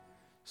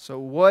So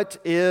what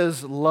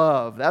is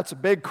love? That's a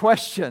big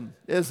question,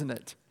 isn't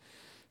it?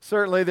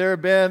 Certainly there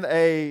have been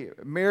a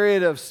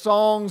myriad of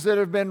songs that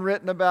have been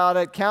written about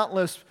it,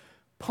 countless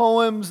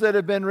poems that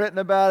have been written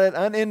about it,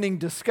 unending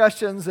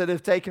discussions that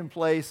have taken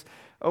place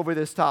over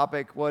this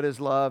topic, what is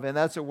love? And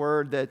that's a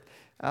word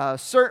that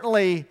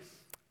certainly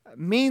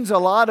means a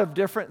lot of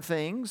different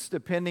things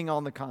depending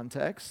on the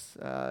context.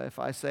 If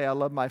I say I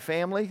love my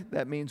family,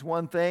 that means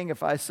one thing.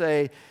 If I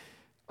say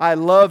I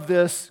love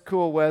this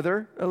cool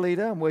weather,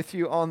 Alita, I'm with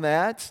you on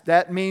that.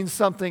 That means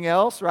something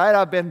else, right?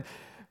 I've been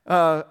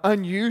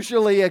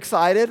unusually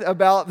excited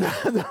about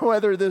the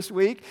weather this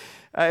week.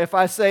 If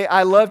I say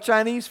I love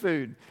Chinese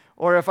food,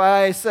 or if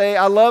I say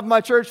I love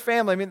my church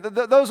family, I mean,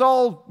 those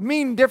all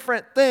mean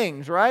different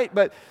things, right?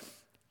 But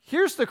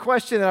here's the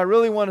question that I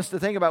really want us to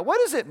think about.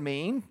 What does it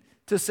mean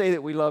to say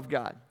that we love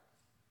God?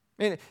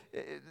 I mean,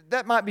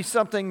 that might be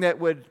something that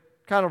would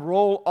kind of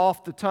roll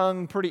off the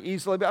tongue pretty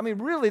easily. But I mean,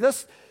 really,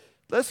 let's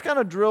kind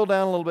of drill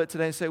down a little bit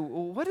today and say,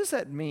 well, what does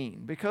that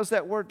mean? Because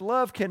that word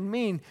love can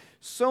mean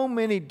so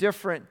many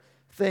different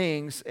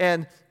things.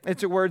 And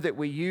it's a word that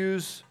we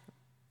use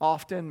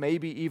often,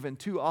 maybe even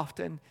too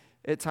often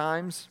at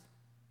times.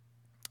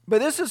 But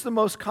this is the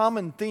most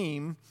common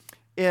theme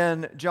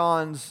in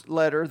John's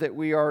letter that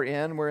we are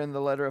in. We're in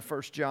the letter of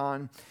 1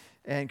 John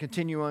and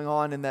continuing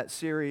on in that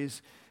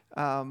series.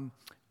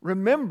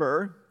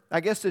 Remember, I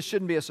guess this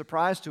shouldn't be a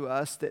surprise to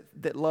us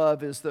that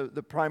love is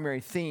the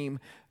primary theme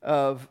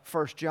of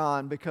 1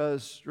 John,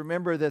 because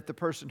remember that the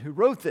person who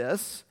wrote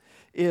this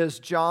is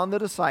John the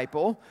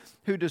disciple,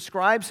 who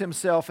describes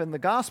himself in the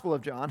Gospel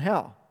of John,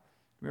 how?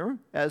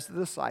 Remember? As the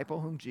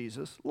disciple whom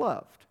Jesus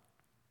loved.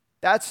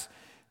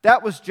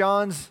 That was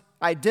John's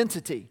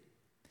identity.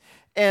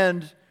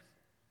 And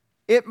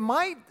it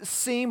might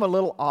seem a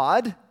little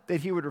odd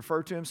that he would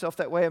refer to himself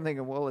that way. I'm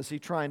thinking, well, is he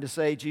trying to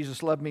say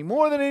Jesus loved me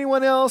more than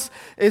anyone else?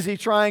 Is he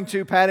trying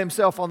to pat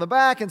himself on the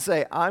back and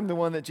say, I'm the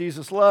one that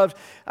Jesus loved?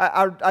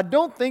 I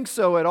don't think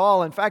so at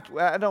all. In fact,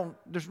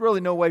 there's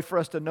really no way for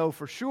us to know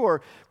for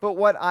sure. But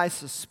what I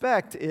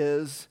suspect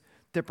is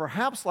that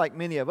perhaps like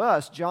many of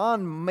us,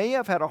 John may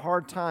have had a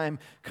hard time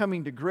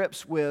coming to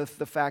grips with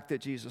the fact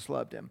that Jesus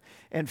loved him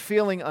and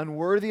feeling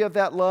unworthy of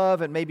that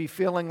love and maybe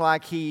feeling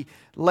like he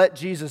let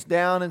Jesus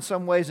down in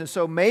some ways. And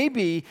so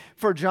maybe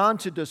for John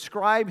to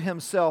describe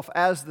himself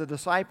as the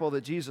disciple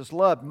that Jesus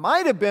loved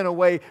might have been a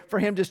way for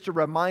him just to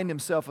remind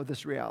himself of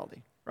this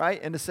reality,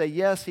 right? And to say,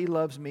 yes, he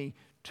loves me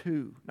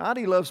too. Not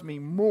he loves me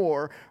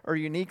more or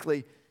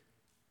uniquely,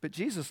 but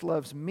Jesus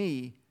loves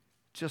me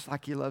just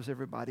like he loves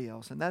everybody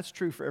else. And that's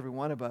true for every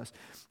one of us.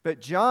 But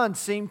John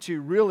seemed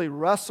to really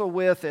wrestle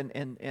with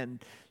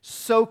and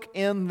soak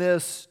in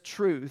this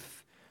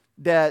truth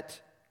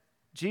that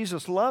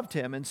Jesus loved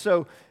him. And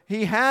so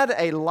he had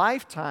a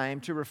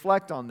lifetime to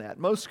reflect on that.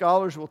 Most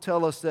scholars will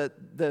tell us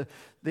that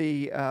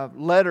the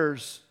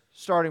letters,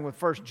 starting with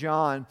 1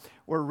 John,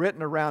 were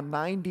written around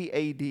 90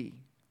 A.D.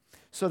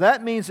 So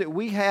that means that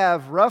we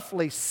have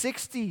roughly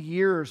 60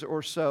 years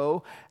or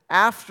so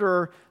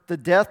after the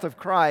death of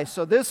Christ.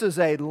 So this is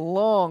a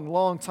long,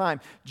 long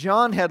time.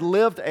 John had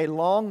lived a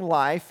long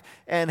life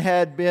and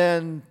had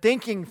been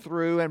thinking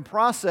through and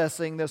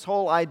processing this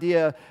whole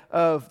idea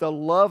of the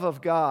love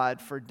of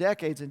God for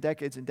decades and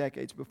decades and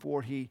decades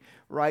before he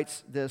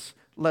writes this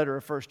letter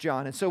of 1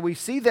 John. And so we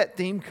see that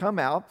theme come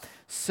out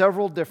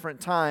several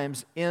different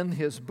times in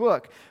his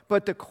book.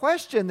 But the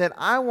question that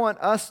I want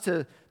us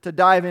to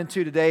dive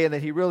into today, and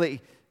that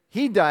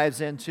he dives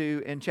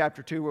into in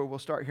chapter 2, where we'll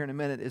start here in a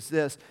minute, is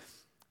this: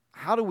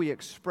 how do we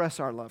express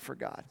our love for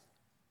God?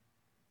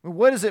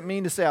 What does it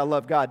mean to say I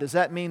love God? Does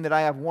that mean that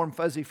I have warm,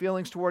 fuzzy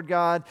feelings toward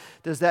God?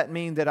 Does that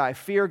mean that I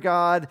fear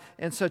God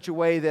in such a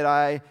way that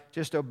I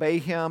just obey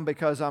Him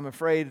because I'm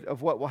afraid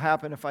of what will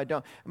happen if I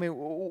don't? I mean,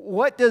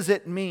 what does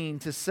it mean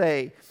to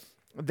say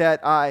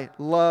that I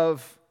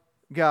love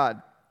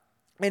God?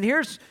 And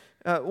here's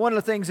one of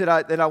the things that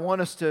I want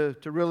us to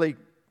really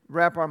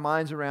wrap our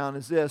minds around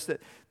is this,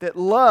 that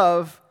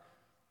love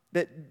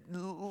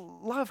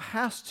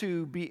has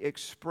to be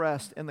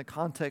expressed in the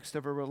context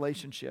of a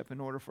relationship in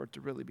order for it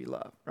to really be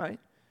love, right?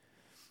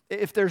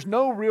 If there's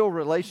no real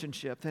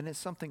relationship, then it's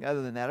something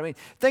other than that. I mean,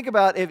 think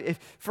about if,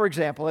 for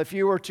example, if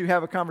you were to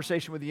have a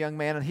conversation with a young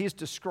man and he's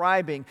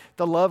describing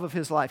the love of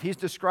his life. He's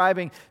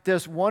describing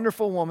this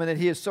wonderful woman that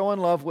he is so in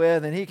love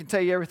with, and he can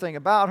tell you everything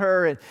about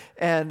her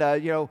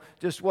and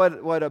just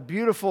what a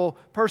beautiful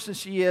person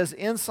she is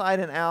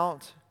inside and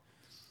out.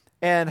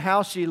 And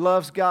how she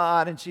loves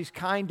God, and she's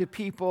kind to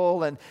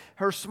people, and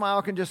her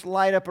smile can just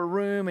light up a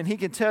room, and he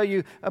can tell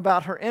you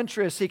about her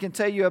interests, he can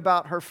tell you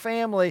about her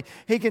family,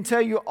 he can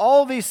tell you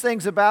all these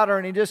things about her,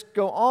 and he just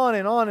go on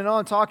and on and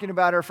on talking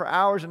about her for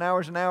hours and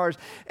hours and hours.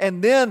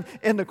 And then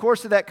in the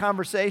course of that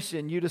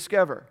conversation, you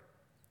discover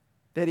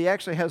that he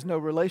actually has no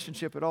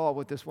relationship at all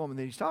with this woman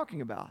that he's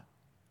talking about.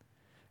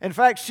 In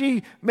fact,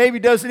 she maybe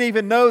doesn't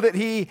even know that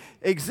he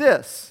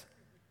exists.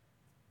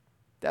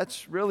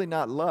 That's really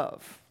not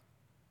love.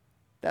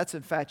 That's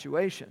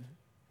infatuation.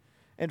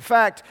 In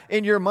fact,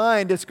 in your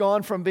mind, it's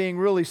gone from being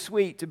really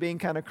sweet to being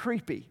kind of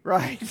creepy,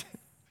 right?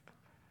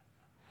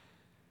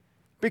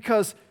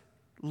 Because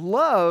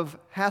love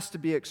has to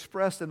be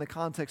expressed in the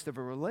context of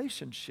a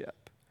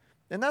relationship.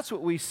 And that's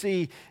what we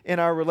see in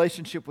our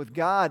relationship with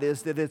God,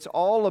 is that it's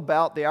all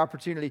about the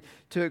opportunity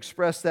to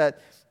express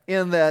that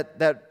in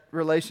that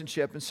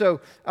relationship. And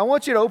so I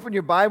want you to open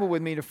your Bible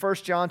with me to 1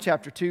 John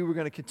chapter 2. We're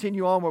going to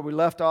continue on where we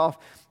left off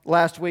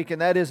last week,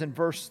 and that is in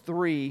verse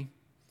 3.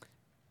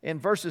 In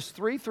verses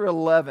 3 through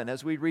 11,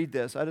 as we read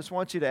this, I just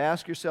want you to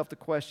ask yourself the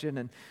question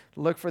and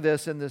look for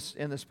this in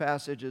this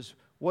passage is,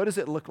 what does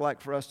it look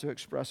like for us to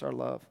express our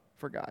love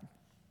for God?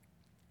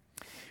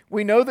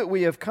 We know that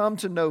we have come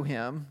to know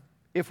Him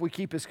if we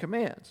keep His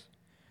commands.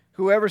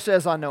 Whoever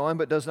says, I know Him,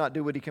 but does not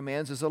do what He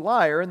commands is a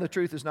liar, and the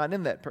truth is not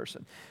in that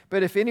person.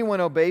 But if anyone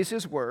obeys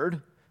His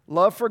word,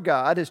 love for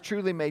God is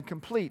truly made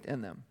complete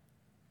in them.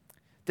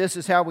 This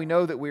is how we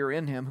know that we are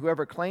in Him.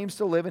 Whoever claims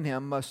to live in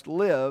Him must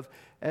live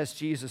as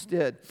Jesus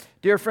did.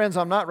 Dear friends,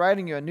 I'm not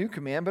writing you a new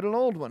command, but an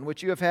old one,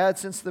 which you have had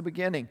since the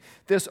beginning.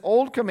 This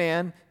old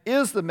command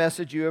is the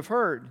message you have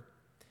heard.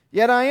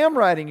 Yet I am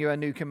writing you a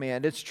new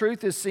command. Its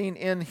truth is seen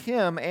in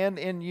Him and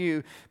in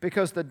you,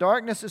 because the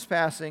darkness is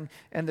passing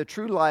and the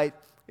true light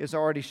is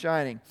already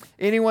shining.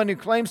 Anyone who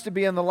claims to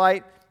be in the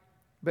light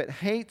but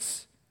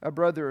hates a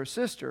brother or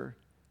sister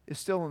is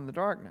still in the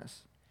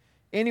darkness.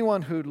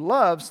 Anyone who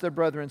loves their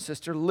brother and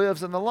sister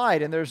lives in the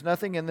light, and there's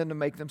nothing in them to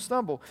make them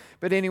stumble.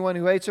 But anyone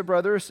who hates a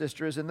brother or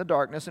sister is in the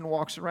darkness and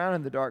walks around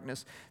in the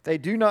darkness. They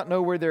do not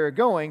know where they are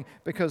going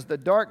because the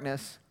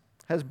darkness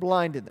has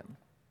blinded them.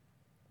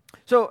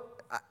 So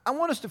I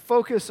want us to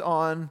focus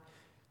on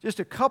just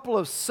a couple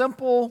of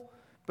simple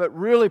but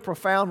really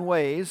profound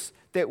ways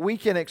that we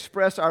can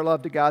express our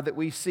love to God that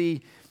we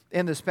see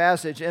in this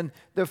passage. And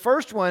the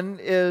first one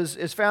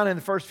is found in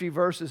the first few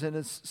verses, and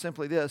it's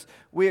simply this.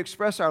 We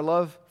express our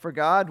love for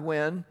God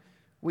when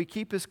we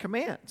keep His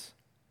commands.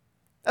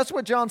 That's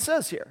what John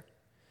says here.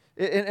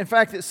 In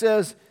fact, it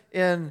says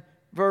in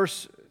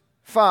verse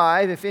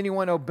 5, if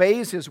anyone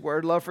obeys His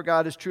word, love for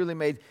God is truly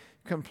made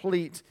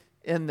complete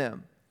in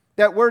them.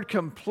 That word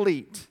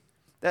complete,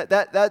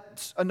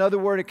 that's another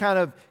word. It kind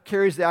of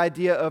carries the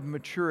idea of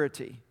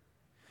maturity.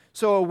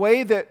 So a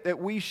way that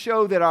we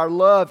show that our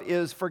love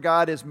is for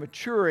God is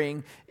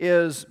maturing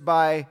is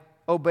by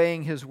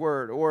obeying His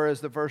word, or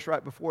as the verse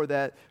right before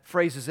that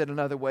phrases it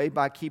another way,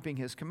 by keeping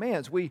His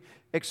commands. We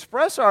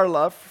express our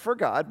love for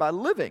God by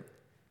living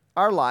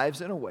our lives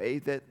in a way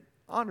that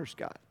honors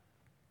God.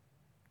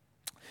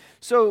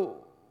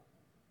 So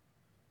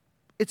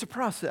it's a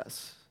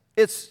process.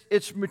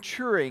 It's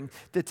maturing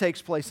that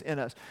takes place in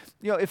us.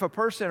 You know, if a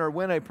person or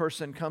when a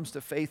person comes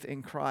to faith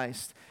in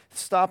Christ,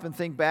 stop and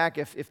think back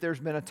if there's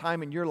been a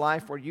time in your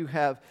life where you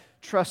have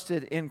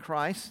trusted in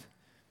Christ.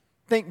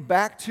 Think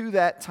back to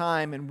that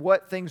time and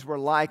what things were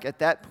like at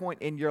that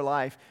point in your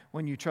life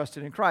when you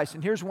trusted in Christ.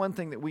 And here's one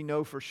thing that we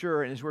know for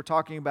sure, and as we're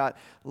talking about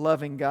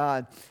loving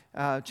God,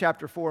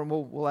 chapter 4, and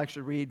we'll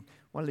actually read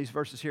one of these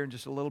verses here in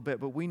just a little bit,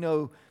 but we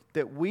know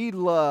that we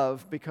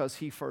love because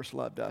He first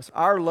loved us.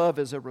 Our love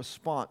is a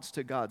response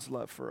to God's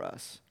love for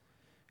us.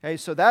 Okay,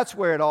 so that's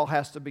where it all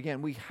has to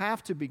begin. We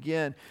have to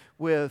begin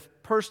with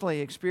personally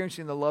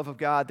experiencing the love of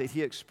God that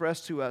He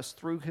expressed to us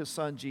through His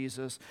Son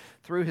Jesus,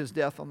 through His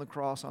death on the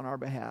cross on our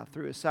behalf,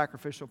 through His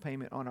sacrificial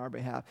payment on our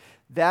behalf.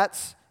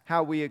 That's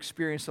how we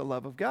experience the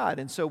love of God.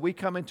 And so we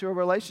come into a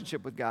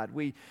relationship with God.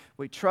 We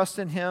trust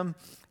in Him,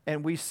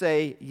 and we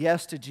say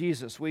yes to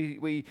Jesus.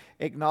 We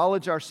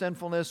acknowledge our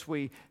sinfulness.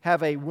 We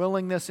have a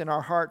willingness in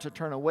our heart to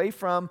turn away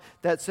from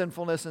that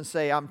sinfulness and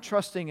say, I'm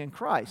trusting in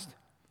Christ.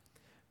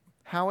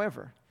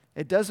 However,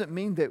 it doesn't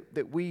mean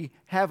that we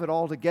have it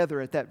all together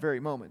at that very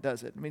moment,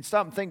 does it? I mean,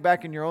 stop and think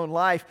back in your own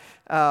life.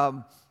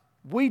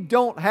 We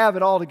don't have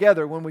it all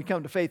together when we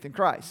come to faith in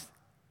Christ.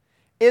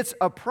 It's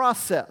a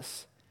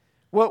process.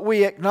 What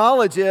we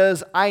acknowledge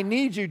is, I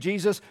need you,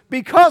 Jesus,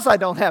 because I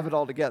don't have it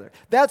all together.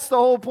 That's the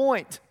whole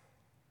point.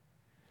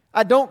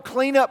 I don't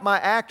clean up my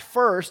act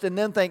first and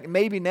then think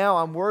maybe now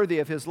I'm worthy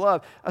of His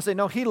love. I say,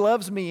 no, He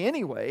loves me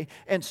anyway.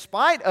 In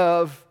spite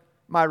of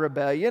my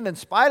rebellion, in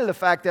spite of the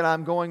fact that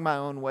I'm going my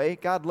own way,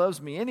 God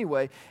loves me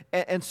anyway.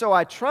 And so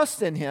I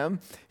trust in Him.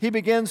 He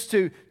begins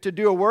to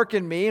do a work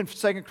in me. In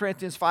 2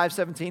 Corinthians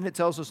 5:17, it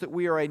tells us that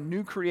we are a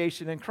new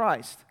creation in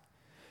Christ.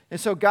 And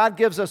so God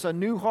gives us a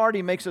new heart.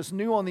 He makes us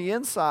new on the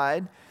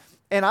inside.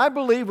 And I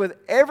believe with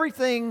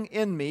everything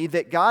in me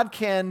that God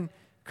can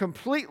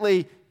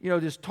completely,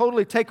 just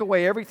totally take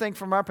away everything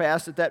from our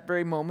past at that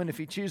very moment if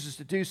He chooses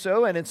to do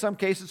so. And in some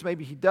cases,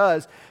 maybe He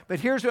does. But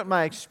here's what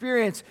my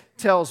experience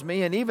tells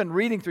me, and even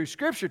reading through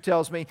Scripture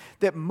tells me,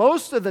 that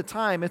most of the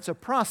time it's a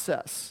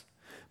process.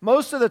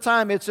 Most of the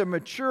time it's a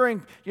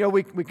maturing,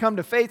 we come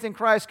to faith in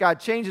Christ,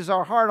 God changes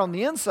our heart on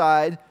the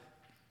inside,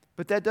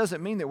 but that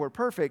doesn't mean that we're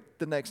perfect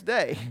the next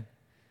day.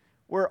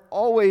 We're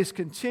always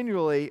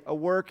continually a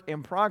work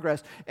in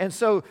progress. And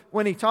so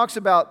when he talks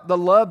about the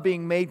love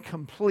being made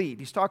complete,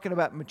 he's talking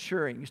about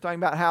maturing. He's talking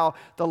about how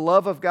the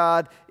love of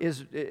God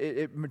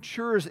it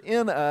matures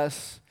in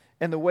us,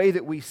 and the way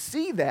that we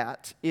see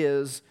that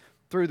is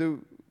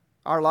through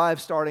our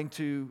lives starting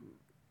to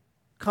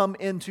come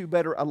into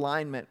better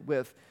alignment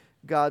with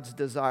God's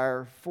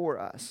desire for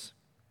us.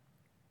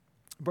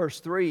 Verse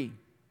 3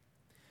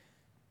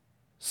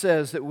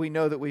 says that we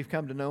know that we've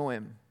come to know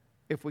Him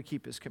if we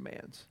keep His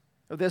commands.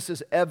 This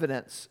is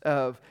evidence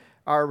of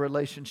our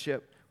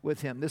relationship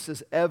with Him. This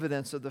is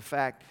evidence of the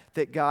fact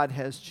that God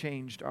has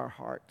changed our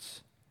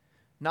hearts.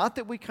 Not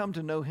that we come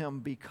to know Him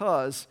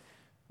because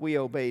we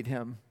obeyed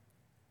Him,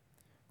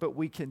 but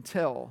we can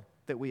tell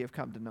that we have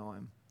come to know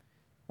Him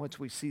once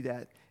we see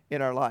that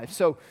in our life.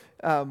 So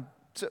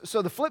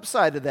the flip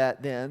side of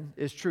that then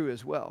is true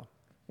as well.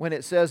 When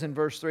it says in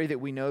verse 3 that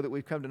we know that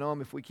we've come to know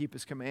Him if we keep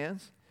His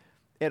commands,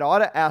 it ought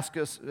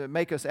to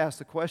make us ask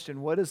the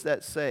question, what does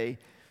that say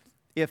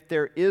if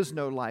there is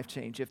no life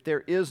change, if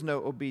there is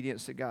no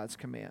obedience to God's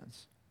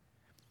commands?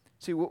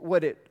 See,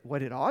 what it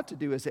ought to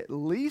do is at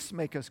least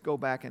make us go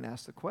back and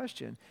ask the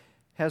question,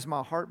 has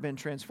my heart been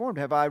transformed?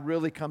 Have I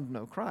really come to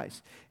know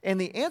Christ?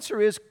 And the answer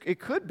is, it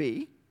could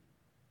be.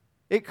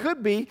 It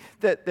could be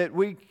that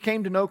we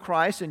came to know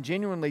Christ and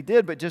genuinely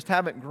did, but just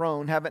haven't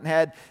grown, haven't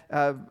had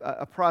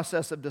a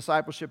process of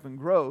discipleship and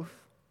growth.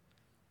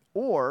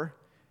 Or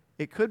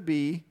it could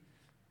be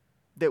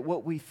that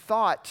what we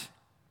thought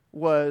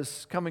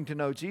was coming to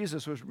know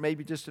Jesus was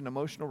maybe just an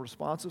emotional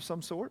response of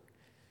some sort.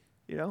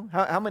 You know,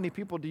 how many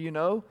people do you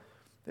know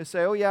that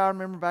say, oh yeah, I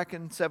remember back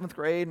in 7th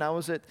grade and I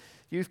was at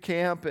youth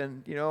camp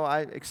and, you know,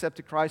 I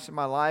accepted Christ in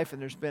my life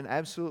and there's been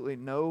absolutely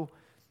no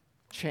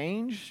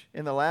change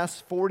in the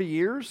last 40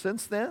 years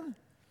since then?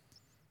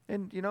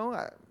 And, you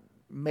know,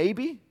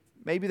 maybe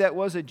that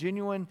was a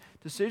genuine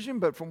decision,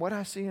 but from what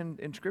I see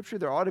in Scripture,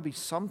 there ought to be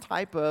some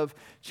type of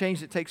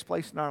change that takes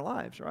place in our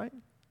lives, right?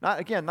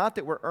 Not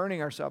that we're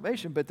earning our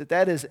salvation, but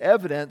that is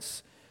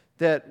evidence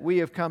that we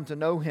have come to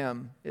know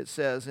Him, it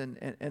says, and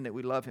that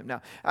we love Him.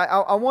 Now,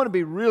 I want to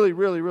be really,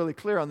 really, really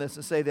clear on this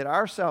and say that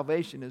our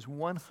salvation is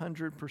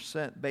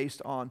 100%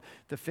 based on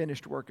the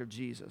finished work of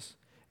Jesus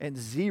and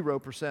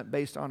 0%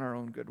 based on our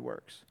own good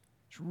works.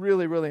 It's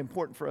really, really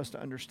important for us to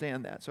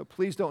understand that. So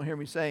please don't hear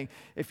me saying,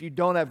 if you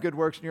don't have good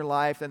works in your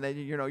life, then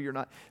you're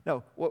not.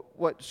 No,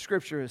 what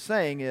Scripture is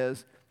saying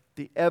is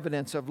the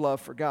evidence of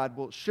love for God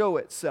will show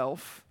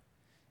itself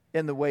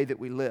in the way that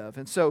we live.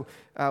 And so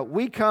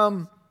we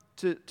come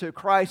to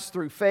Christ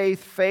through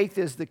faith. Faith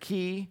is the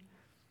key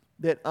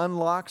that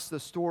unlocks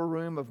the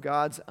storeroom of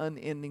God's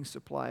unending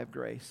supply of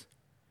grace.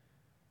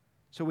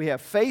 So we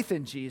have faith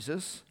in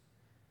Jesus.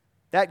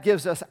 That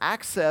gives us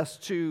access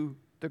to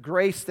the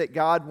grace that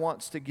God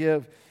wants to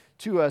give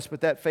to us,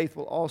 but that faith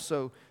will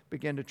also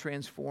begin to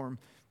transform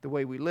the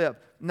way we live.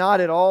 Not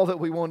at all that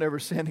we won't ever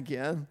sin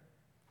again.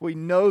 We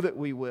know that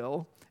we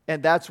will,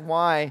 and that's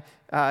why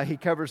He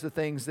covers the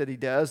things that He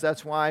does.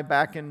 That's why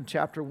back in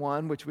chapter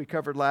 1, which we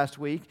covered last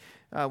week,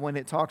 when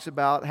it talks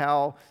about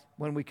how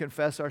when we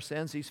confess our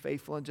sins, He's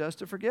faithful and just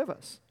to forgive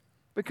us.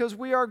 Because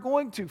we are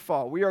going to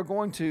fall. We are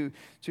going to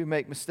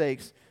make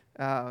mistakes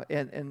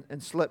and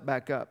slip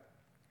back up.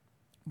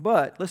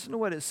 But listen to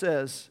what it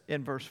says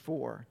in verse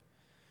 4.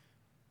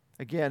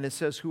 Again, it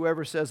says,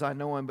 whoever says, I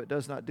know Him, but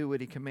does not do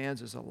what He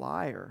commands is a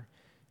liar,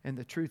 and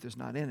the truth is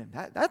not in him.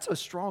 That's a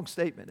strong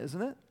statement,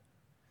 isn't it?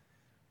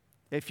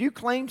 If you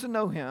claim to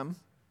know Him,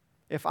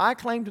 if I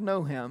claim to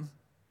know Him,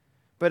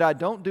 but I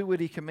don't do what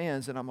He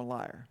commands, then I'm a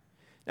liar.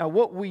 Now,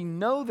 what we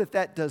know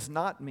that does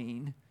not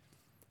mean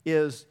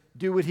is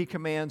do what He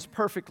commands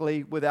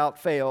perfectly without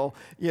fail,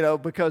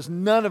 because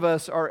none of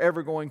us are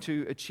ever going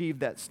to achieve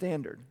that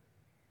standard.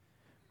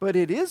 But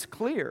it is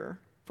clear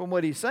from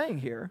what he's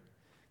saying here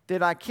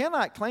that I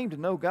cannot claim to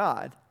know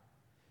God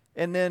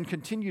and then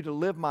continue to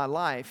live my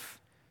life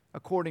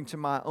according to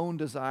my own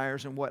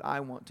desires and what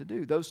I want to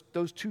do.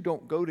 Those two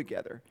don't go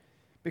together.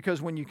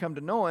 Because when you come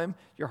to know Him,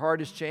 your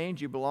heart has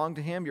changed, you belong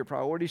to Him, your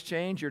priorities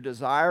change, your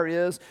desire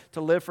is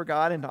to live for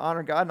God and to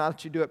honor God. Not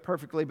that you do it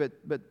perfectly, but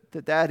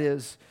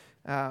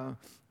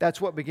that's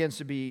what begins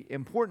to be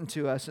important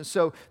to us. And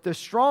so the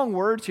strong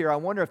words here, I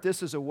wonder if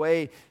this is a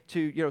way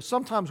to,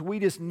 sometimes we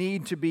just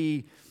need to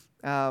be,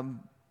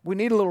 we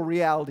need a little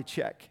reality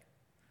check.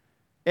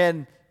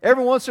 And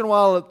every once in a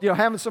while,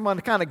 having someone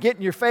to kind of get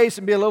in your face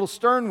and be a little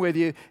stern with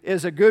you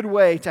is a good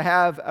way to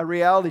have a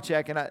reality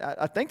check. And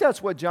I think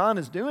that's what John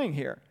is doing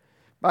here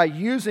by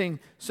using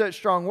such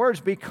strong words,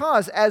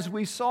 because as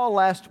we saw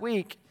last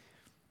week,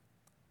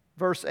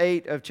 verse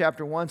 8 of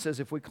chapter 1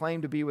 says, if we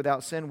claim to be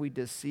without sin, we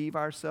deceive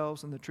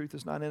ourselves and the truth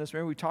is not in us.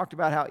 Remember, we talked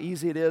about how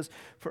easy it is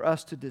for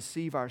us to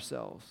deceive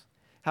ourselves,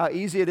 how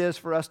easy it is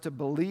for us to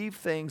believe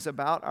things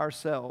about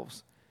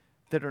ourselves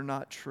that are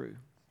not true.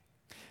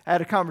 I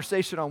had a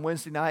conversation on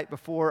Wednesday night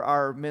before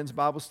our men's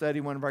Bible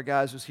study. One of our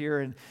guys was here,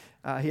 and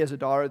he has a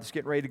daughter that's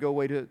getting ready to go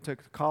away to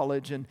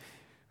college, and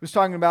was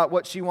talking about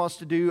what she wants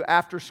to do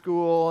after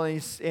school,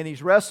 and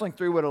he's wrestling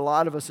through what a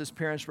lot of us as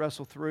parents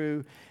wrestle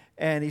through.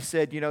 And he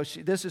said,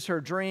 this is her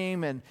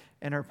dream and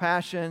her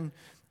passion,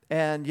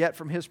 and yet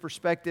from his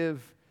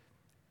perspective,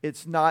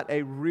 it's not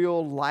a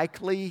real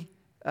likely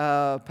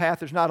path.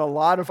 There's not a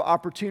lot of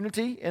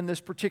opportunity in this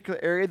particular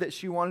area that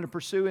she wanted to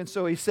pursue. And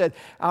so he said,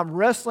 I'm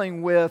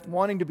wrestling with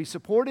wanting to be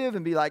supportive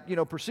and be like,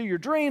 pursue your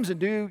dreams and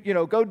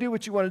go do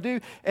what you want to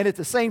do. And at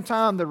the same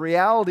time, the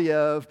reality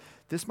of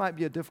this might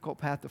be a difficult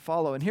path to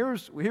follow. And here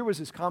was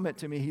his comment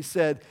to me. He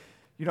said,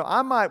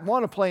 I might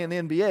want to play in the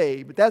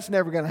NBA, but that's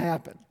never going to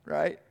happen,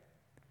 right?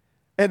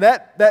 And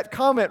that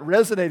comment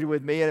resonated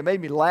with me, and it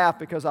made me laugh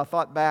because I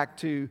thought back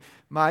to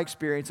my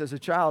experience as a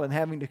child and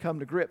having to come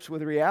to grips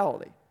with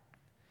reality.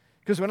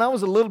 Because when I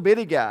was a little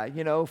bitty guy,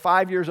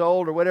 5 years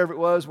old or whatever it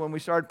was when we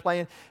started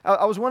playing,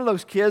 I was one of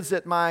those kids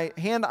that my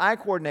hand-eye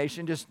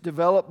coordination just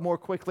developed more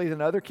quickly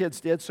than other kids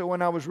did. So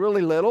when I was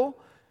really little,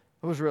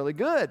 it was really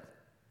good.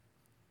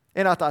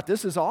 And I thought,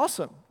 this is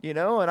awesome, and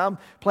I'm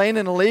playing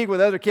in a league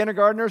with other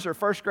kindergartners or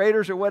first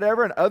graders or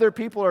whatever, and other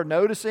people are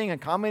noticing and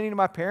commenting to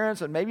my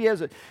parents, and maybe he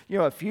has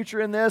a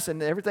future in this,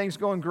 and everything's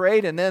going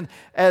great. And then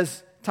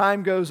as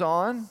time goes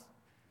on,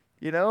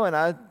 and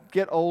I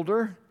get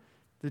older,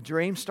 the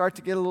dreams start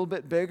to get a little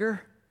bit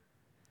bigger.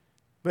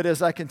 But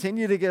as I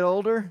continue to get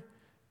older,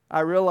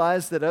 I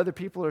realize that other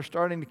people are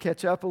starting to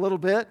catch up a little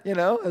bit,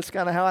 That's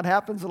kind of how it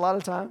happens a lot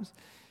of times.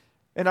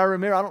 And I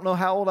remember, I don't know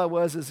how old I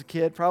was as a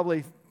kid,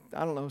 probably,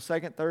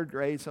 second, third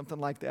grade, something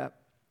like that.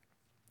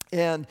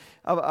 And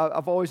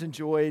I've always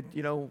enjoyed,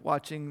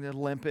 watching the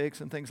Olympics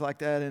and things like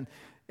that,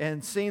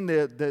 and seeing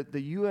the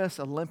U.S.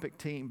 Olympic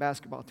team,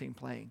 basketball team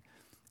playing.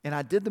 And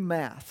I did the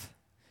math.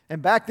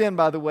 And back then,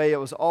 by the way, it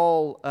was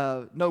all,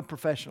 no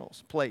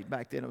professionals played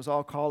back then. It was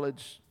all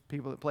college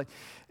people that played.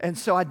 And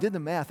so I did the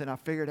math, and I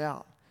figured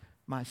out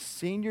my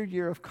senior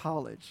year of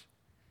college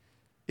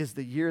is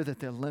the year that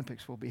the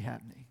Olympics will be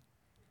happening.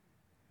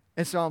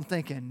 And so I'm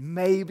thinking,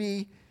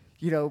 maybe,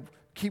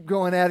 keep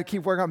going at it,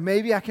 keep working on it.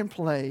 Maybe I can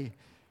play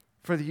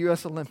for the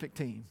U.S. Olympic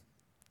team.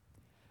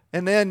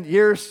 And then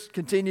years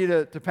continue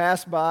to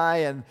pass by,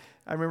 and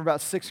I remember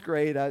about sixth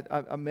grade,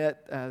 I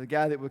met the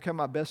guy that would become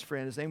my best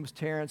friend. His name was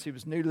Terrence. He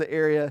was new to the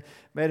area,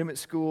 met him at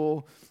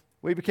school.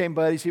 We became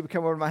buddies. He would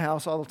come over to my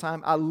house all the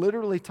time. I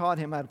literally taught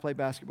him how to play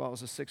basketball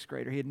as a sixth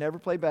grader. He had never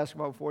played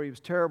basketball before. He was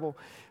terrible,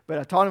 but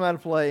I taught him how to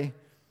play.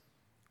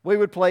 We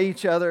would play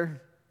each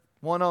other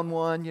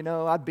one-on-one.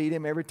 I'd beat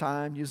him every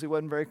time. Usually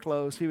wasn't very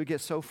close. He would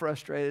get so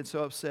frustrated,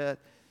 so upset.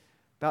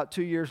 About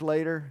 2 years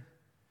later,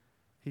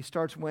 he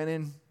starts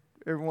winning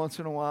every once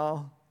in a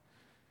while.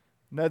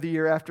 Another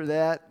year after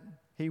that,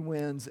 he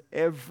wins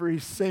every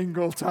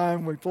single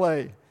time we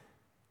play.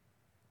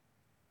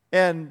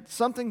 And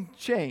something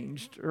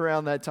changed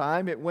around that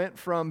time. It went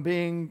from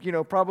being,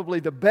 probably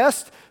the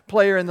best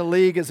player in the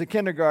league as a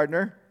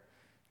kindergartner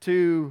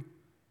to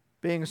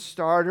being a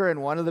starter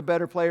and one of the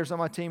better players on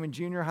my team in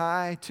junior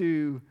high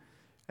to,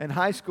 in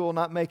high school,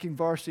 not making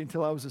varsity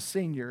until I was a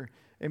senior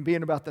and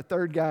being about the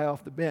third guy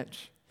off the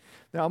bench.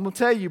 Now, I'm going to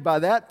tell you, by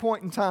that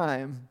point in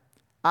time,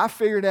 I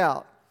figured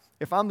out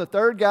if I'm the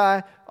third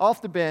guy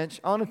off the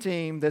bench on a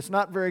team that's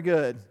not very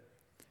good,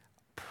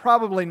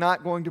 probably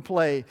not going to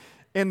play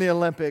in the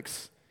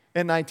Olympics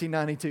in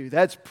 1992.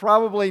 That's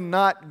probably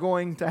not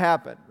going to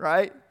happen,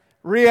 right?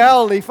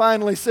 Reality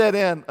finally set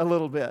in a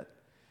little bit.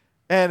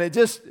 And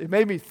it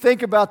made me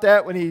think about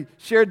that when he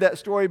shared that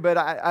story, but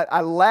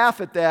I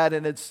laugh at that,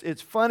 and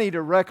it's funny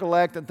to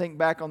recollect and think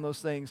back on those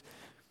things.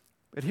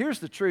 But here's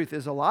the truth,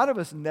 is a lot of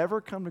us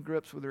never come to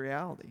grips with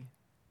reality.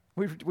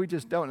 We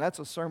just don't. And that's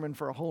a sermon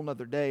for a whole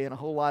nother day in a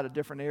whole lot of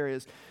different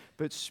areas.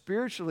 But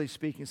spiritually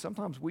speaking,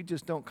 sometimes we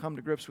just don't come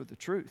to grips with the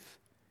truth.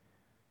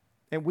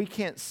 And we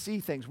can't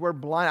see things. We're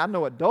blind. I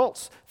know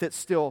adults that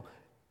still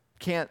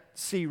can't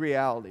see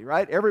reality,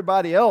 right?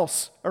 Everybody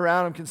else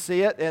around them can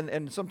see it,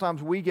 and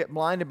sometimes we get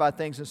blinded by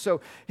things. And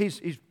so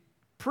he's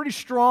pretty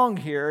strong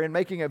here in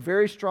making a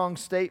very strong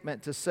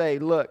statement to say,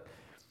 look,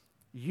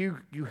 you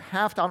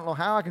have to, I don't know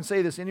how I can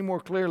say this any more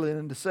clearly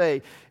than to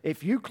say,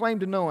 if you claim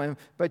to know him,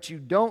 but you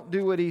don't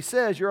do what he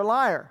says, you're a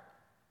liar.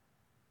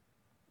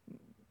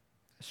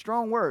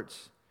 Strong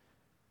words,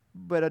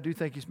 but I do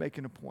think he's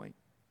making a point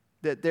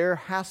that there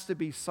has to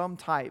be some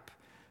type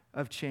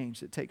of change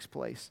that takes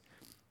place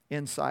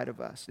inside of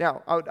us.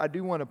 Now, I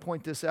do want to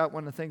point this out.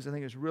 One of the things I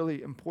think is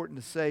really important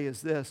to say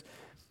is this,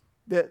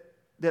 that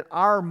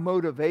our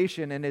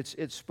motivation, and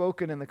it's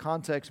spoken in the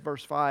context,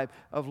 verse 5,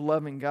 of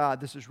loving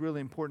God. This is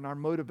really important. Our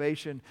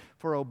motivation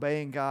for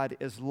obeying God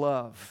is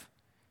love,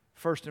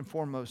 first and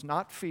foremost,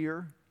 not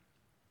fear.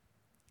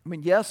 I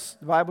mean, yes,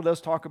 the Bible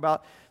does talk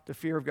about the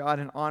fear of God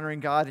and honoring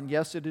God, and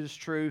yes, it is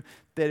true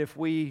that if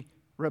we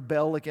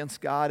rebel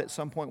against God at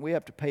some point, we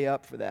have to pay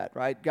up for that,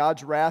 right?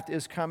 God's wrath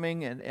is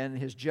coming, and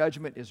His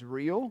judgment is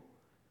real.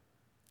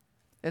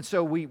 And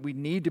so we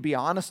need to be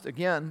honest.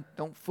 Again,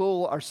 don't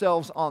fool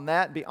ourselves on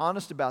that. Be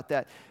honest about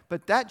that.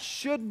 But that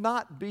should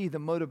not be the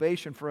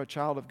motivation for a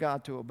child of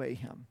God to obey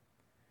Him.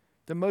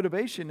 The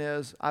motivation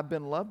is, I've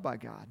been loved by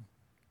God.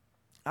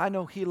 I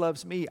know He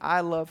loves me.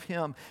 I love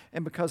Him.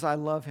 And because I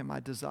love Him,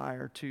 I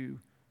desire to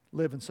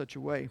live in such a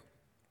way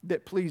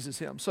that pleases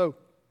Him. So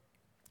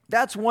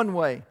that's one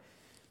way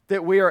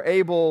that we are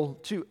able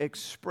to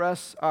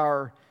express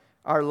our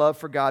love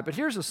for God. But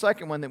here's the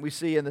second one that we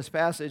see in this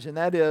passage, and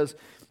that is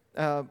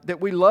that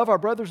we love our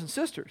brothers and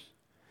sisters.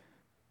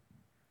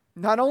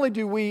 Not only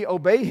do we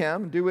obey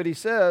him, do what he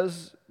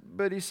says,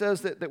 but he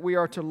says that we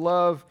are to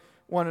love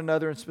one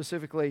another, and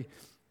specifically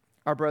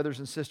our brothers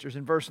and sisters.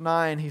 In verse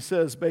 9, he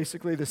says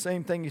basically the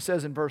same thing he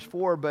says in verse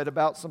 4, but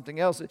about something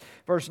else.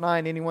 Verse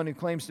 9, anyone who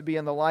claims to be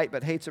in the light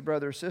but hates a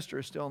brother or sister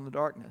is still in the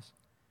darkness.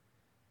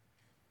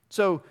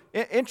 So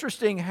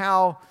interesting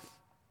how,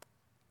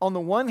 on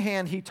the one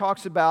hand, he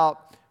talks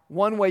about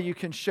one way you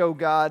can show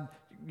God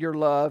your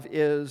love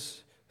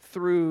is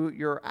through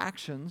your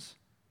actions.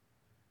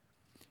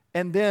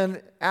 And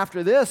then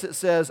after this, it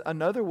says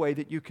another way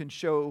that you can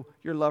show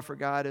your love for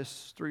God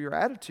is through your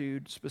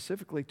attitude,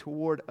 specifically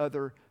toward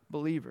other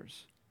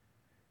believers.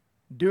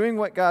 Doing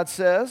what God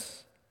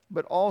says,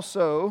 but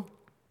also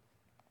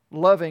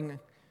loving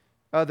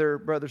other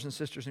brothers and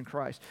sisters in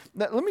Christ.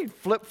 Now, let me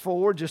flip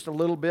forward just a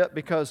little bit,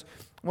 because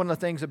one of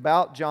the things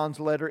about John's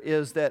letter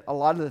is that a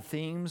lot of the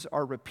themes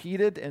are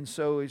repeated, and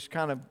so he's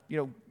kind of,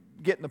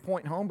 getting the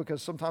point home,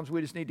 because sometimes we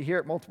just need to hear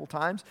it multiple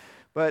times.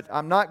 But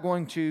I'm not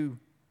going to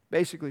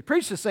basically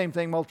preach the same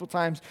thing multiple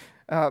times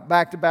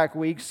back-to-back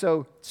weeks.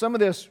 So some of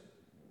this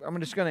I'm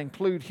just going to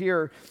include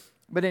here.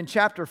 But in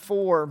chapter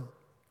 4,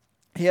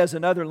 he has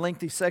another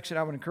lengthy section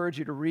I would encourage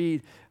you to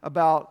read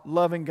about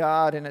loving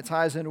God, and it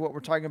ties into what we're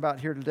talking about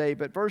here today.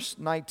 But verse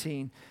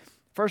 19,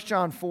 1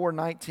 John 4,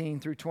 19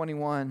 through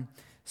 21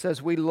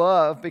 says, we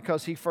love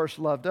because he first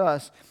loved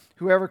us.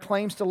 Whoever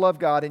claims to love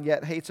God and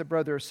yet hates a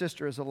brother or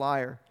sister is a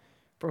liar.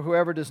 For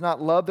whoever does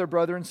not love their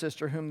brother and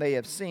sister whom they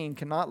have seen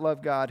cannot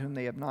love God whom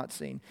they have not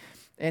seen.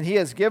 And he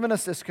has given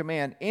us this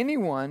command: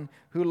 anyone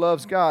who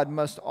loves God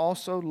must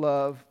also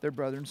love their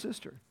brother and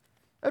sister.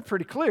 That's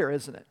pretty clear,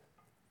 isn't it?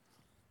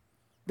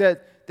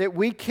 That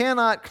we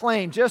cannot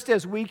claim, just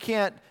as we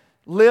can't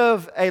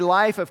live a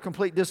life of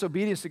complete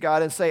disobedience to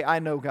God and say, I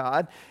know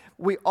God,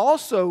 we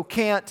also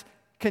can't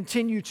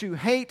continue to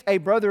hate a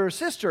brother or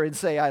sister and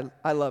say,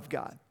 I love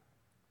God.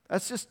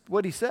 That's just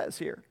what he says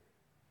here.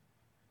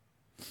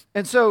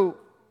 And so,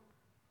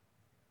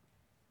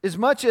 as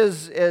much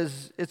as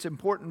it's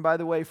important, by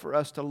the way, for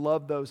us to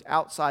love those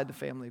outside the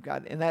family of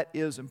God, and that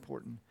is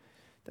important,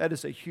 that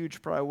is a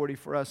huge priority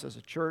for us as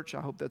a church. I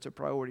hope that's a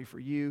priority for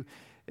you,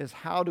 is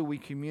how do we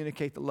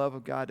communicate the love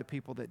of God to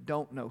people that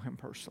don't know him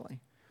personally,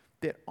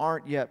 that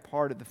aren't yet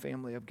part of the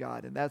family of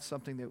God. And that's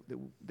something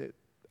that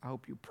I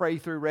hope you pray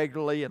through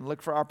regularly and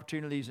look for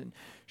opportunities and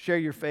share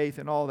your faith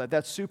and all that.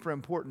 That's super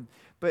important.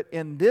 But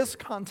in this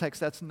context,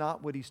 that's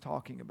not what he's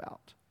talking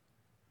about.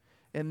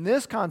 In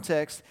this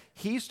context,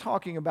 he's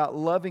talking about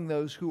loving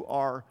those who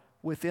are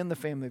within the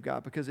family of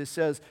God, because it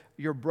says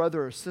your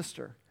brother or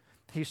sister.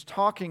 He's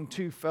talking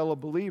to fellow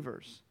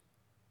believers.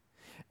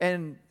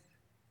 And,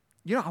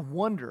 I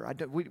wonder,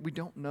 we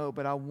don't know,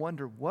 but I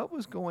wonder what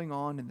was going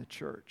on in the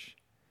church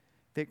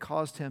that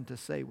caused him to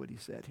say what he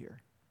said here.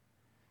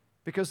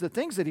 Because the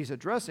things that he's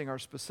addressing are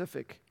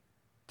specific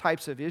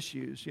types of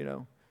issues,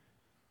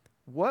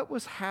 What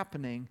was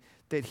happening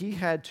that he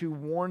had to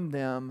warn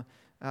them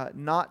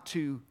not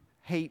to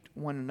hate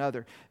one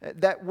another?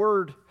 That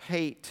word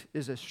hate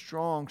is a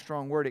strong,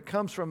 strong word. It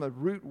comes from a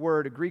root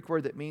word, a Greek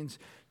word that means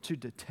to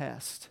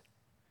detest.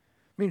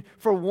 I mean,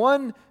 for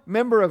one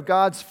member of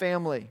God's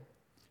family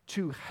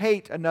to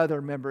hate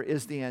another member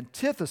is the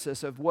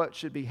antithesis of what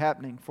should be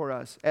happening for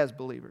us as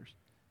believers.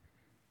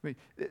 I mean,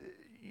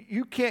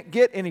 you can't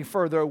get any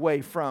further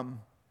away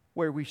from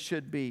where we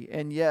should be,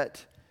 and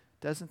yet,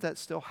 doesn't that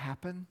still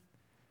happen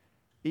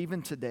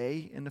even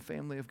today in the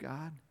family of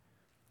God?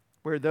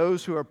 Where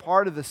those who are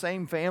part of the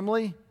same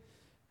family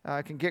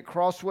can get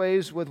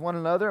crossways with one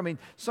another. I mean,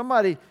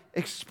 somebody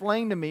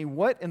explain to me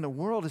what in the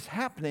world is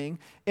happening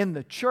in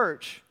the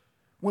church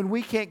when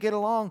we can't get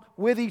along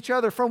with each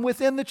other from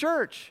within the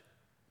church.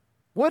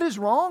 What is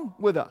wrong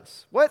with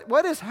us?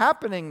 What is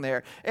happening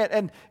there?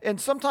 And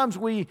sometimes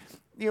we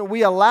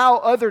allow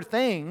other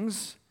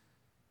things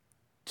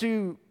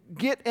to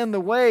get in the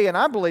way, and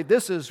I believe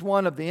this is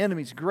one of the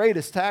enemy's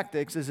greatest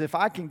tactics, is if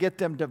I can get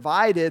them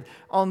divided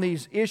on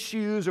these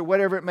issues or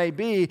whatever it may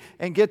be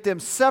and get them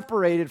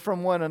separated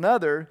from one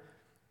another,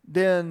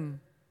 then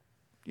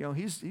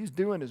he's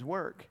doing his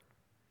work.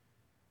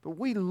 But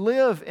we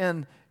live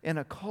in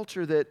a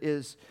culture that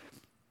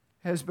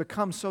has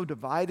become so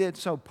divided,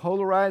 so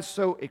polarized,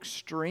 so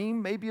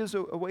extreme, maybe is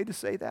a way to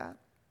say that.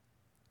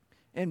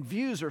 And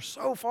views are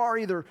so far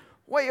either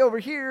way over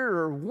here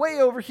or way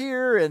over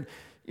here, and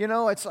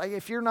it's like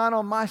if you're not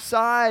on my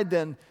side,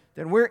 then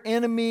we're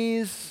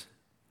enemies.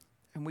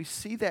 And we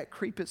see that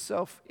creep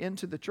itself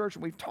into the church.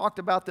 And we've talked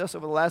about this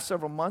over the last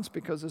several months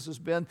because this has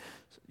been,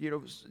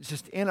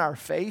 just in our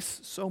face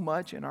so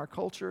much in our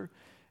culture.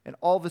 And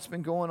all that's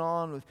been going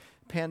on with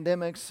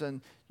pandemics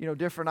and,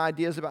 different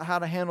ideas about how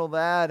to handle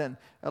that, and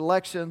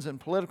elections and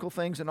political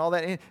things and all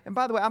that. And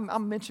by the way, I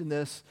mentioned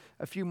this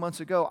a few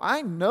months ago.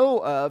 I know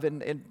of,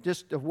 and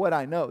just of what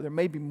I know, there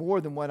may be more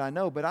than what I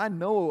know, but I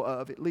know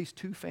of at least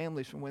 2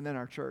 families from within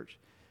our church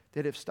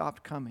that have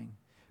stopped coming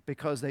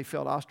because they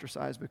felt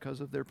ostracized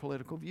because of their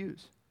political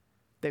views.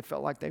 They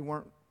felt like they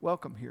weren't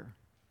welcome here.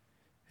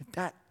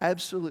 That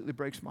absolutely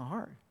breaks my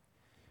heart.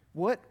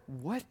 What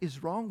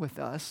is wrong with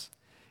us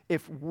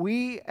if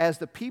we, as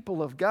the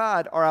people of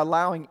God, are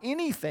allowing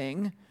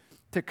anything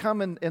to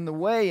come in the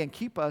way and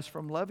keep us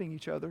from loving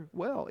each other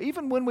well,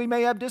 even when we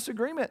may have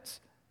disagreements?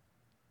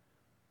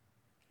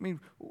 I mean,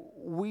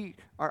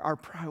 our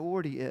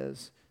priority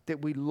is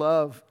that we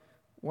love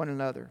one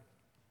another.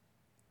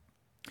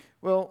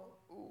 Well,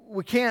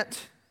 we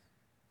can't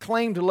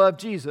claim to love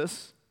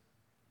Jesus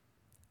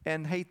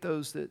and hate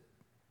those that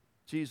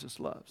Jesus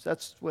loves.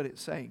 That's what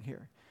it's saying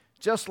here.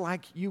 Just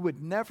like you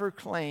would never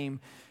claim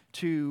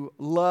to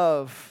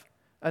love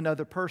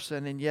another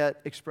person and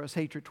yet express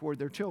hatred toward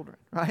their children,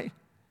 right?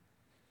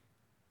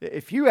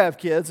 If you have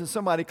kids and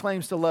somebody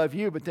claims to love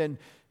you but then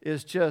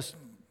is just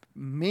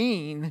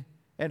mean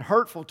and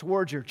hurtful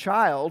towards your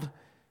child,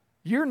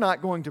 you're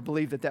not going to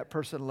believe that that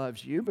person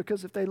loves you,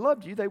 because if they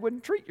loved you, they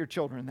wouldn't treat your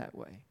children that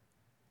way.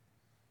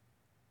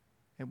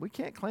 And we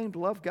can't claim to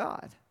love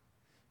God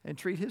and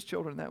treat His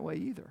children that way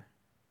either.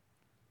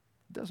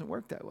 It doesn't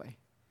work that way.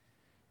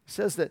 It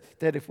says that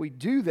if we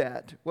do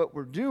that, what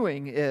we're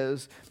doing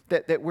is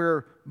that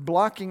we're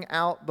blocking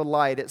out the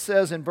light. It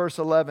says in verse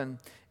 11,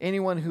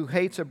 anyone who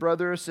hates a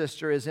brother or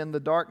sister is in the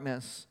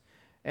darkness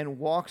and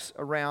walks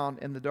around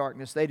in the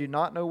darkness. They do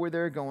not know where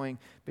they're going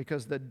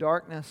because the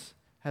darkness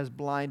has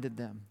blinded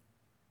them.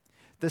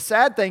 The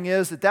sad thing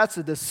is that that's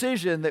a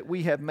decision that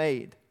we have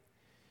made.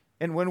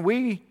 And when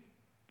we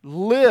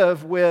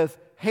live with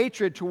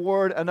hatred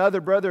toward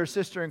another brother or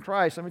sister in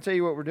Christ, let me tell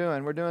you what we're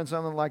doing. We're doing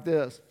something like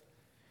this.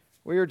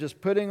 We are just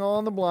putting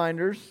on the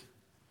blinders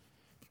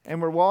and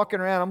we're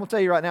walking around. I'm going to tell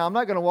you right now, I'm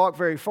not going to walk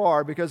very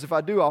far, because if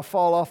I do, I'll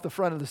fall off the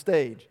front of the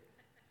stage.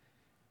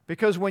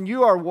 Because when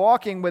you are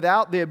walking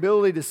without the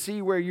ability to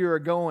see where you are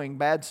going,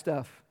 bad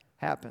stuff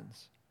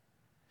happens.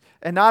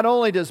 And not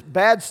only does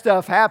bad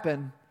stuff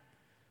happen,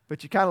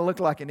 but you kind of look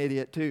like an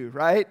idiot too,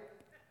 right?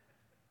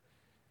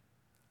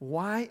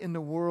 Why in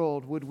the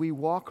world would we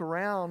walk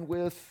around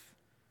with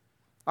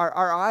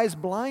our eyes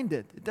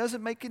blinded? It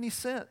doesn't make any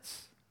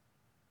sense.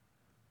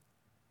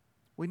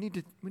 We need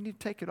to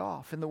take it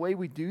off. And the way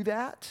we do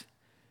that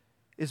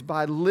is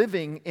by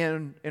living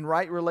in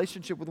right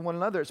relationship with one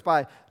another. It's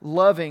by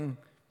loving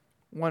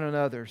one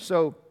another.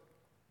 So,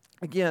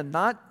 again,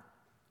 not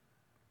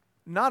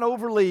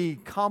overly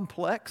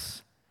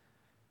complex,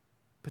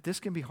 but this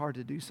can be hard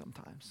to do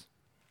sometimes.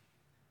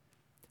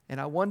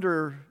 And I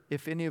wonder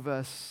if any of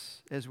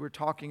us, as we're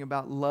talking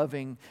about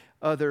loving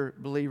other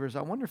believers,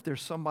 I wonder if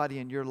there's somebody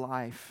in your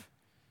life,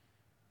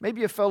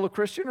 maybe a fellow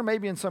Christian, or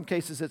maybe in some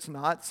cases it's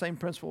not. Same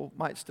principle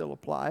might still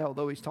apply,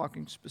 although he's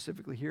talking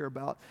specifically here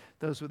about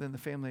those within the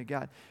family of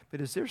God.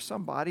 But is there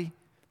somebody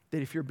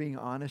that, if you're being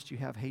honest, you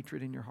have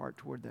hatred in your heart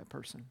toward that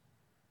person?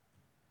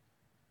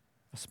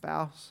 A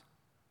spouse,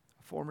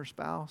 a former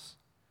spouse,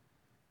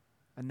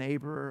 a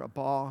neighbor, a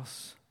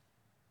boss,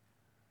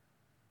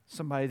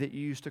 somebody that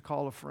you used to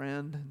call a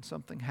friend and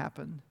something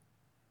happened.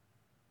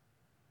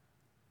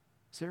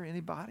 Is there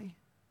anybody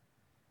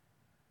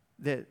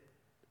that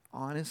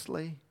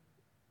honestly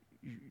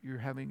you're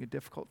having a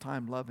difficult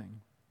time loving?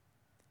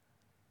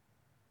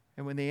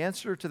 And when the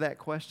answer to that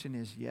question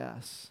is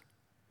yes,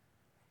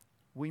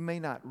 we may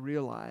not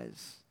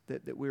realize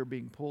that we're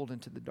being pulled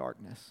into the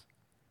darkness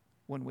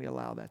when we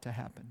allow that to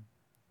happen.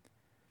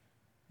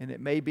 And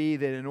it may be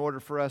that in order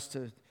for us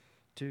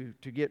to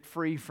get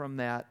free from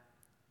that,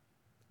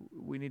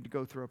 we need to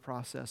go through a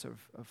process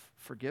of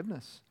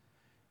forgiveness,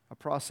 a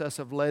process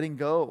of letting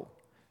go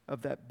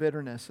of that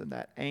bitterness and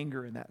that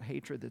anger and that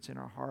hatred that's in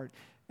our heart,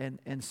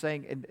 and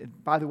saying, and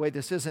by the way,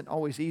 this isn't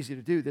always easy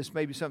to do. This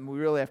may be something we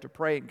really have to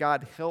pray,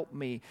 God, help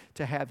me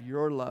to have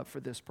your love for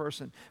this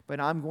person, but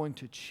I'm going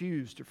to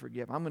choose to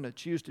forgive. I'm going to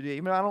choose to do it.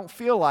 Even if I don't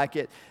feel like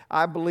it,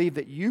 I believe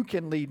that you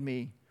can lead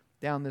me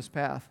down this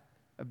path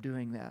of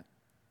doing that.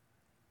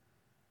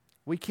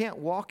 We can't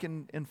walk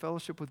in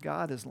fellowship with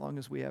God as long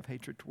as we have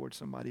hatred towards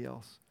somebody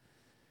else.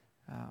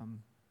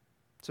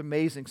 It's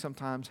amazing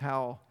sometimes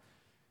how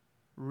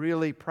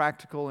really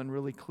practical and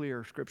really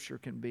clear Scripture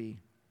can be.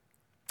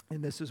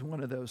 And this is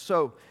one of those.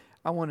 So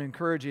I want to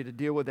encourage you to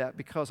deal with that,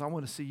 because I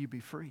want to see you be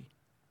free.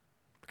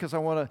 Because I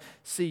want to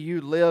see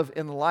you live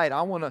in the light.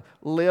 I want to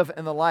live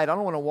in the light. I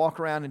don't want to walk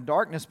around in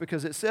darkness,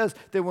 because it says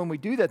that when we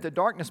do that, the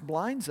darkness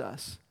blinds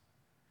us.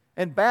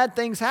 And bad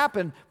things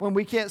happen when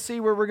we can't see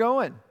where we're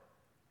going.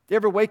 You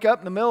ever wake up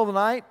in the middle of the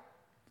night,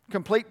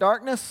 complete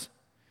darkness,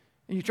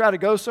 and you try to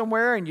go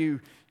somewhere and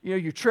you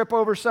trip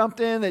over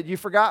something that you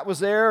forgot was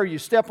there, or you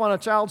step on a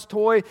child's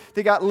toy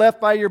that got left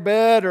by your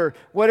bed, or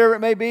whatever it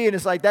may be, and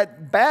it's like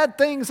that. Bad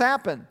things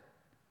happen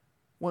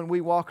when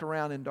we walk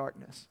around in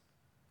darkness.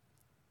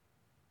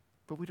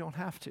 But we don't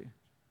have to.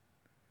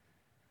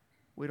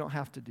 We don't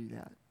have to do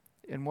that.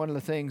 And one of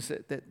the things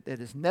that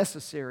is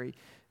necessary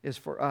is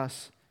for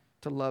us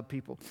to love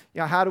people.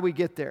 How do we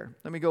get there?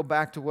 Let me go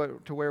back to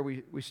where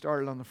we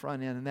started on the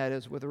front end, and that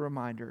is with a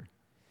reminder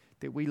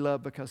that we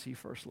love because He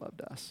first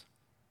loved us.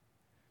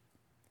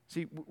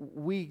 See,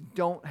 we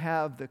don't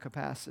have the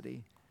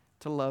capacity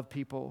to love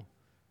people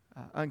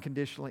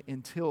unconditionally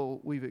until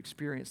we've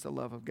experienced the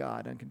love of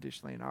God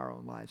unconditionally in our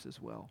own lives as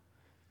well.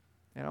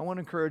 And I want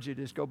to encourage you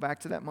to just go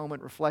back to that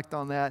moment, reflect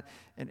on that,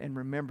 and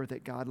remember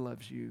that God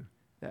loves you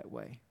that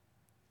way.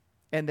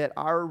 And that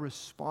our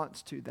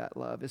response to that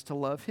love is to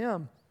love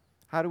Him.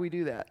 How do we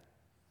do that?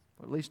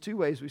 Well, at least two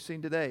ways we've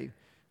seen today.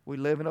 We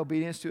live in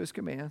obedience to His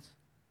commands,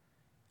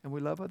 and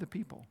we love other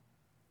people.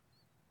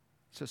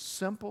 It's a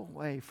simple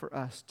way for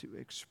us to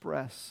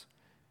express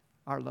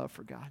our love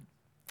for God.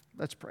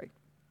 Let's pray.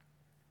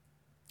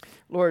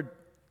 Lord,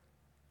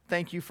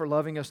 thank you for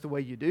loving us the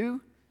way you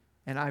do,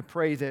 and I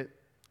pray that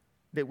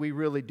we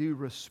really do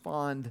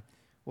respond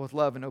with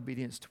love and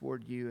obedience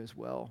toward you as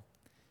well.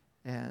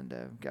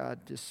 And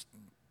God, just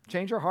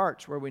change our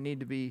hearts where we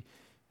need to be,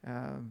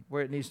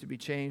 where it needs to be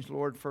changed,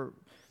 Lord, for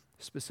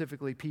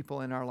specifically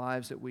people in our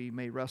lives that we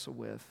may wrestle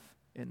with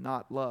and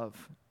not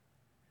love.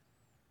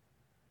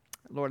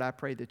 Lord, I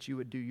pray that you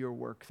would do your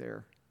work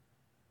there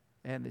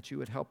and that you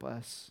would help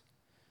us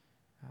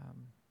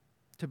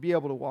to be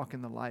able to walk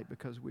in the light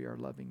because we are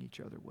loving each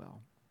other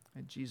well.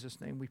 In Jesus'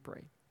 name we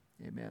pray.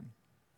 Amen.